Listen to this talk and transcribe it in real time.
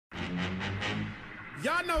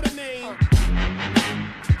Y'all know the name.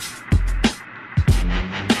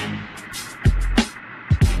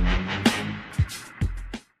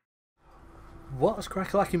 What's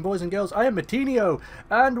crack-a-lacking, boys and girls? I am Matinio,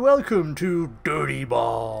 and welcome to Dirty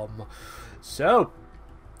Bomb. So,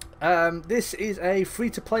 this is a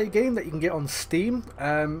free-to-play game that you can get on Steam.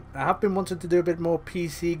 I have been wanting to do a bit more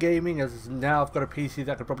PC gaming, as now I've got a PC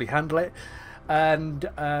that could probably handle it. And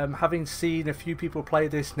having seen a few people play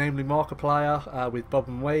this, namely Markiplier with Bob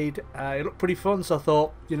and Wade, it looked pretty fun, so I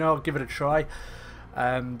thought, you know, I'll give it a try.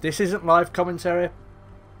 This isn't live commentary.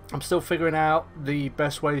 I'm still figuring out the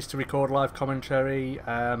best ways to record live commentary.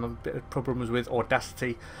 A bit of problems with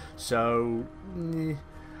Audacity, so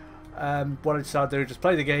what I decided to do is just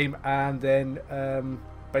play the game and then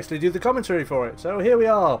basically do the commentary for it. So here we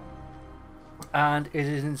are, and it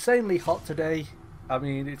is insanely hot today. I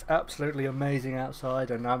mean, it's absolutely amazing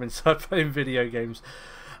outside, and I'm inside playing video games.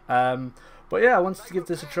 But yeah, I wanted to give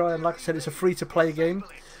this a try, and like I said, it's a free-to-play game,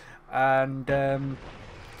 and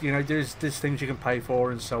you know, there's things you can pay for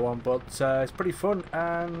and so on, but it's pretty fun,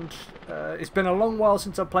 and it's been a long while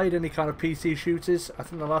since I played any kind of PC shooters. I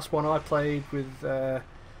think the last one I played with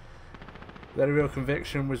that a real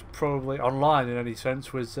conviction was probably online in any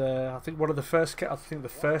sense was I think one of the first the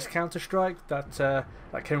first Counter-Strike that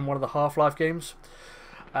came in one of the Half-Life games.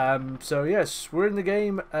 So yes, we're in the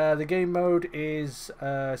game. The game mode is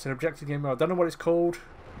it's an objective game mode. I don't know what it's called.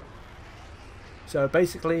 So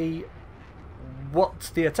basically,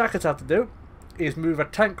 what the attackers have to do is move a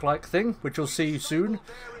tank-like thing, which you'll see soon,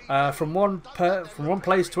 from one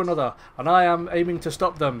place to another, and I am aiming to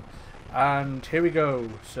stop them. And here we go.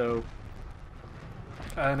 So,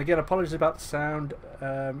 and again, apologies about the sound.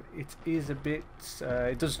 It is a bit,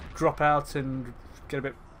 it does drop out and get a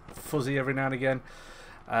bit fuzzy every now and again.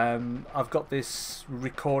 I've got this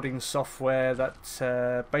recording software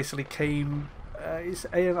that basically came. I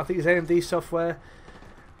think it's AMD software.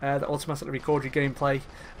 That automatically records your gameplay.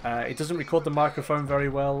 It doesn't record the microphone very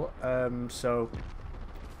well, so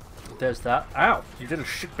there's that. Ow! You little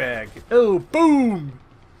shitbag! Oh, boom!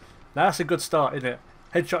 Now that's a good start, isn't it?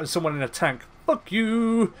 Headshotting someone in a tank. Fuck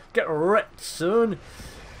you! Get wrecked, son!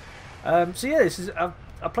 So yeah, this is.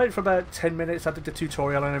 I played it for about 10 minutes. I did the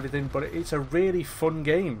tutorial and everything, but it's a really fun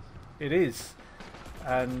game. It is,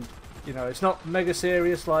 and you know, it's not mega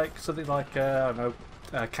serious like something like I don't know.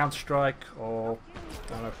 Counter-Strike or I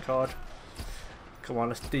don't know, COD. Come on,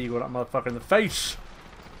 let's deagle that motherfucker in the face.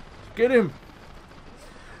 Get him.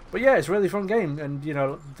 But yeah, it's a really fun game, and you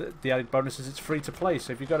know, the added bonus is it's free to play.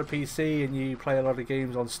 So if you've got a PC and you play a lot of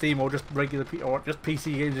games on Steam or just regular or just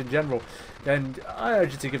PC games in general, then I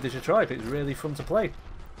urge you to give this a try. It's really fun to play.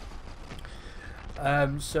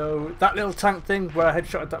 So that little tank thing where I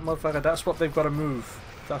headshotted that motherfucker, that's what they've got to move.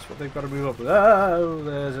 That's what they've got to move up with. Oh,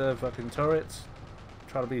 there's a fucking turret.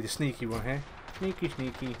 Try to be the sneaky one here. Sneaky,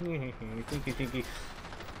 sneaky, sneaky, sneaky.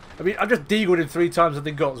 I mean, I just deagled him 3 times with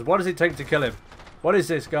the guts. What does it take to kill him? What is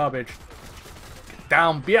this garbage? Get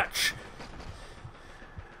down, bitch!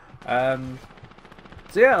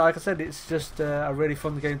 So yeah, like I said, it's just a really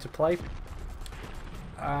fun game to play,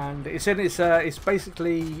 and it's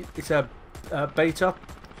basically a beta.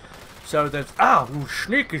 So there's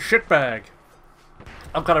sneaky shitbag.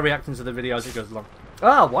 I'm kind of reacting to the video as it goes along.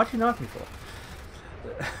 Why'd you knife me for?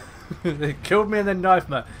 They killed me and then knifed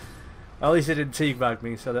me. At least it didn't teabag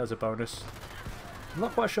me, so that was a bonus. I'm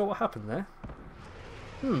not quite sure what happened there.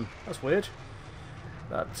 That's weird.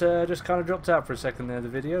 That just kind of dropped out for a second there, the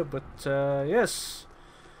video, but yes.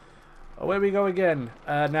 Away we go again.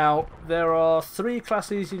 Now, there are 3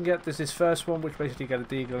 classes you can get. There's this first one, which basically you get a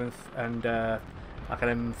deagle and like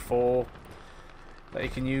an M4 that you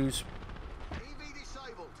can use.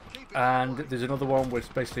 And there's another one which is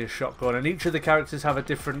basically a shotgun, and each of the characters have a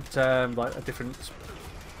different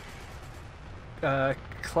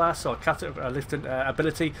class or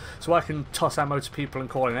ability, so I can toss ammo to people and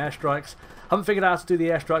call in airstrikes. Haven't figured out how to do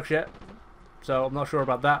the airstrikes yet, so I'm not sure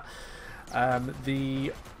about that.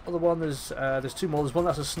 The other one, there's 2 more. There's one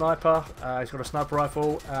that's a sniper. He's got a sniper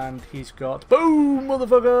rifle, and he's got boom,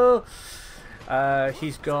 motherfucker.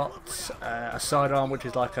 He's got a sidearm, which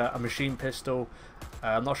is like a machine pistol.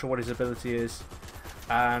 I'm not sure what his ability is.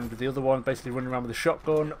 And the other one basically running around with a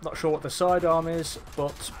shotgun. Not sure what the sidearm is,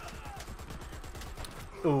 but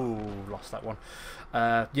ooh, lost that one.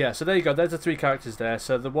 Yeah, so there you go. There's the 3 characters there.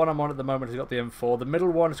 So the one I'm on at the moment has got the M4. The middle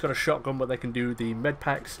one has got a shotgun, but they can do the med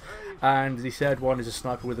packs. And the third one is a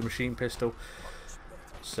sniper with a machine pistol.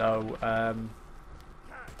 So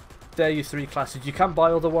there are your 3 classes. You can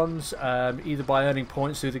buy other ones, either by earning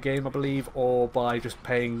points through the game, I believe, or by just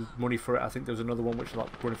paying money for it. I think there was another one which was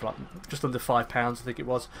like running for like just under £5, I think it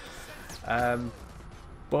was.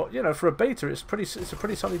 But you know, for a beta, it's a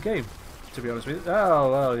pretty solid game, to be honest with you.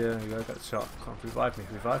 Oh well, yeah, I got shot. Come on, revive me,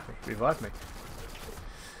 revive me, revive me.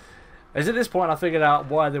 As at this point, I figured out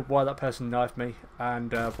why that person knifed me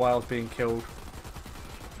and why I was being killed.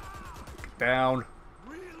 Down.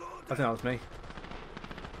 I think that was me.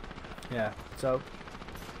 Yeah. So.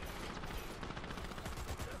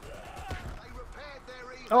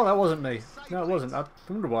 Oh, that wasn't me. No, it wasn't. I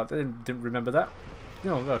wonder why. I didn't remember that.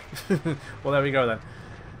 Oh god. Well, there we go then.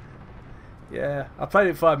 Yeah, I played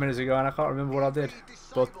it 5 minutes ago and I can't remember what I did.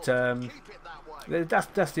 But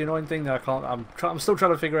that's the annoying thing that I can't. I'm still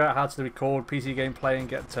trying to figure out how to record PC gameplay and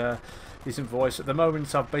get decent voice. At the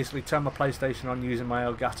moment, I've basically turned my PlayStation on using my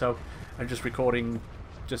Elgato and just recording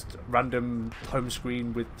just random home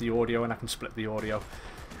screen with the audio, and I can split the audio.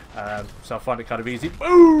 So I find it kind of easy.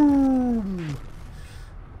 Boom!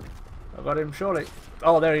 I got him surely.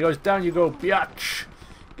 Oh, there he goes. Down you go, biatch.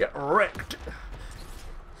 Get wrecked.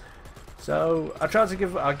 So I tried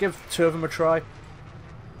to I'll give 2 of them a try.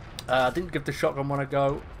 I didn't give the shotgun one a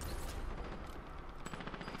go,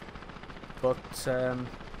 but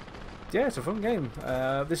yeah, it's a fun game.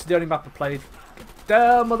 This is the only map I played.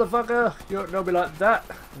 Damn, motherfucker! You don't know me like that.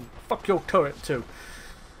 And fuck your turret too.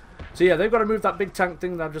 So yeah, they've got to move that big tank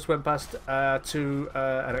thing that I just went past to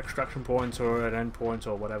an extraction point or an end point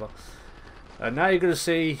or whatever. And now you're going to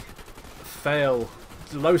see fail,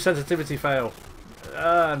 low sensitivity fail,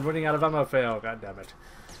 and running out of ammo fail. God damn it.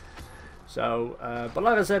 So, but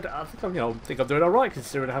like I said, I think I'm doing all right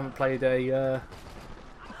considering I haven't played a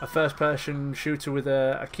first-person shooter with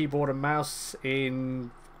a keyboard and mouse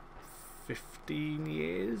in 15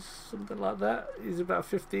 years, something like that. It's about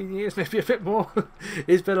 15 years, maybe a bit more.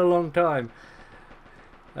 It's been a long time.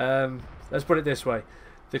 Let's put it this way: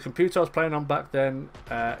 the computer I was playing on back then,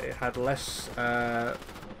 it had less.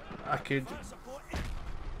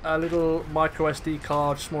 A little micro SD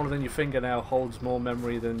card smaller than your fingernail holds more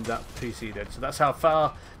memory than that PC did. So that's how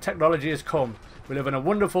far technology has come. We live in a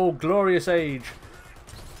wonderful, glorious age.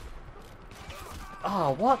 Ah,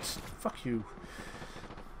 oh, what? Fuck you.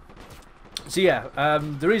 So yeah,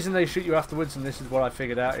 the reason they shoot you afterwards, and this is what I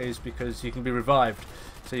figured out, is because you can be revived.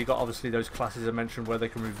 So you've got obviously those classes I mentioned where they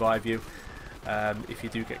can revive you if you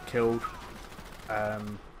do get killed.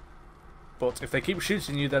 But if they keep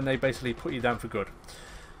shooting you, then they basically put you down for good.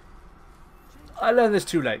 I learned this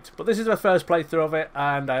too late, but this is my first playthrough of it,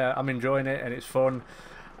 and I'm enjoying it, and it's fun.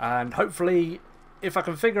 And hopefully, if I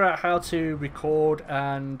can figure out how to record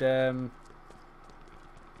and do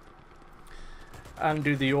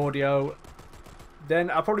the audio, then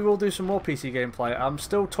I probably will do some more PC gameplay. I'm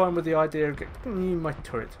still toying with the idea of my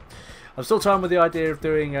turret. I'm still toying with the idea of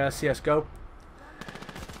doing CS:GO,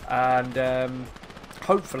 and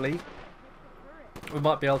hopefully we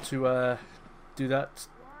might be able to do that.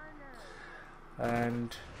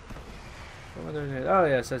 And what am I doing here? Oh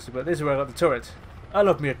yeah, this is where I got the turret. I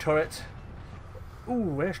love me a turret.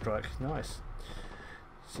 Ooh, airstrike, nice.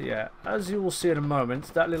 So yeah, as you will see in a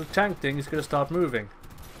moment, that little tank thing is going to start moving.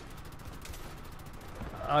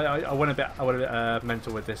 I went a bit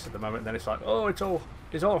mental with this at the moment. And then it's like, oh, it's all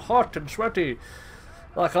hot and sweaty,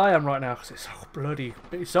 like I am right now, because it's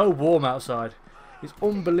so warm outside. It's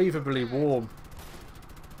unbelievably warm.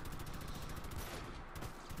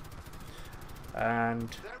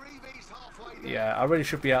 And yeah, I really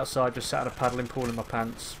should be outside just sat at a paddling pool in my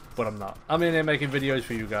pants, but I'm not. I'm in here making videos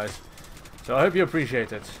for you guys, so I hope you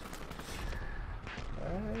appreciate it.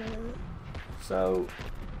 So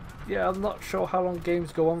yeah, I'm not sure how long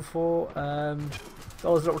games go on for. There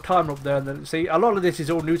was a little timer up there, and then see, a lot of this is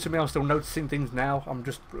all new to me. I'm still noticing things now. I'm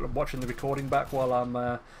just watching the recording back while I'm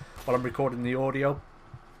recording the audio.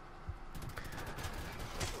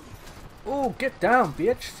 Oh, get down,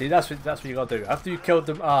 bitch! See, that's what you gotta do. After you've killed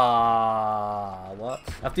them, what?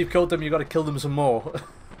 After you've killed them, you gotta kill them some more.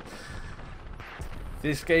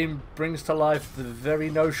 This game brings to life the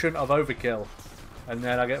very notion of overkill, and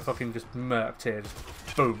then I get fucking just murked here.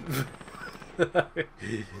 Just boom.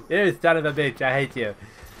 You son of a bitch! I hate you.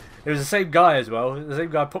 It was the same guy as well. The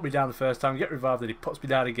same guy put me down the first time, get revived, and he puts me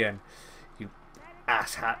down again. You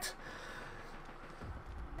asshat.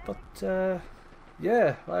 But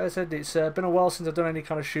yeah, like I said, it's been a while since I've done any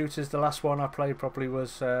kind of shooters. The last one I played properly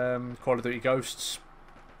was Call of Duty Ghosts,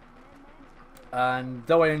 and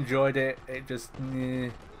though I enjoyed it, it just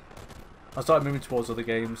I started moving towards other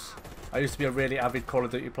games. I used to be a really avid Call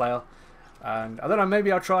of Duty player, and I don't know,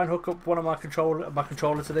 maybe I'll try and hook up one of my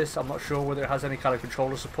controller to this. I'm not sure whether it has any kind of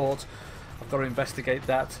controller support. I've got to investigate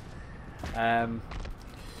that.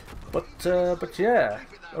 But yeah,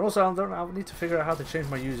 and also I need to figure out how to change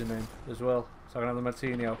my username as well. So I can have the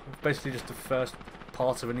Martino. Basically just the first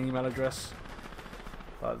part of an email address.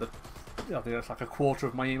 I think that's like a quarter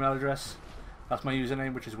of my email address. That's my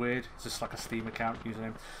username, which is weird. It's just like a Steam account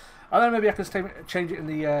username. I don't know, maybe I can change it in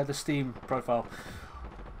the Steam profile.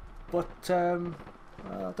 But I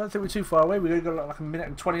don't think we're too far away. We've got like a minute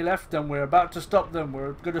and 20 left, and we're about to stop them.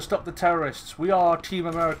 We're going to stop the terrorists. We are Team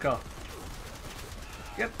America.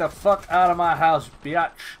 Get the fuck out of my house,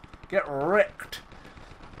 biatch. Get wrecked.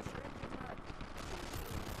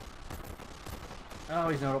 Oh,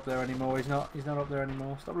 he's not up there anymore. He's not up there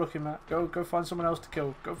anymore. Stop looking, Matt. Go find someone else to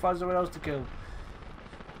kill. Go find someone else to kill.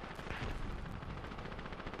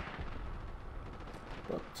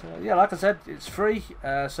 But yeah, like I said, it's free.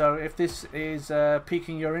 So if this is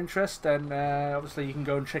piquing your interest, then obviously you can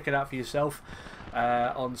go and check it out for yourself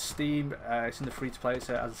on Steam. It's in the free-to-play.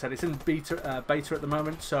 So as I said, it's in beta at the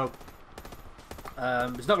moment. So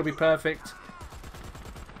it's not going to be perfect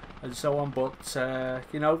and so on, but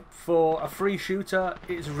you know, for a free shooter,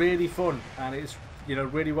 it's really fun, and it's, you know,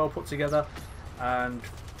 really well put together. And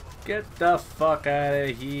get the fuck out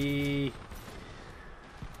of here.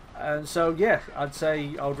 And so yeah, I'd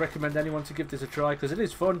say I would recommend anyone to give this a try, because it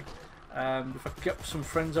is fun. If I could get some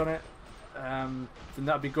friends on it, then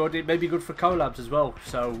that'd be good. It may be good for collabs as well,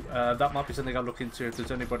 so that might be something I'll look into if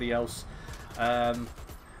there's anybody else.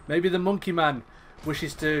 Maybe the Monkey Man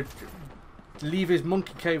wishes to leave his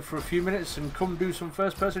monkey cave for a few minutes and come do some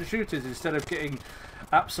first-person shooters instead of getting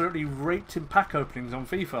absolutely raped in pack openings on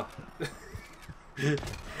FIFA.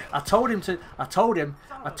 I told him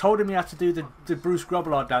he had to do the Bruce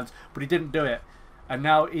Grobbelaar dance, but he didn't do it, and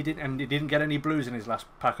now he didn't get any blues in his last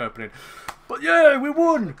pack opening. But yeah, we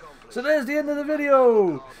won. So there's the end of the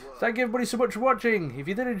video. Thank you everybody so much for watching. If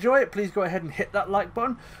you did enjoy it, please go ahead and hit that like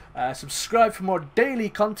button. Subscribe for more daily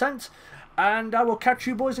content. And I will catch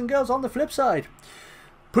you boys and girls on the flip side.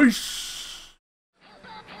 Peace!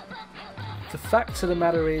 The fact of the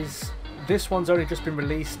matter is, this one's only just been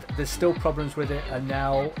released. There's still problems with it, and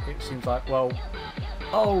now it seems like, well,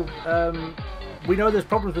 we know there's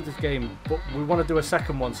problems with this game, but we want to do a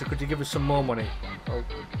second one, so could you give us some more money? Oh,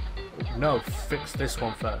 no, fix this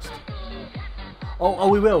one first. Oh,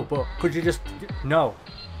 we will, but could you just... No.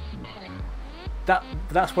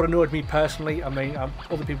 That's what annoyed me personally. I mean,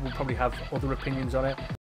 other people will probably have other opinions on it.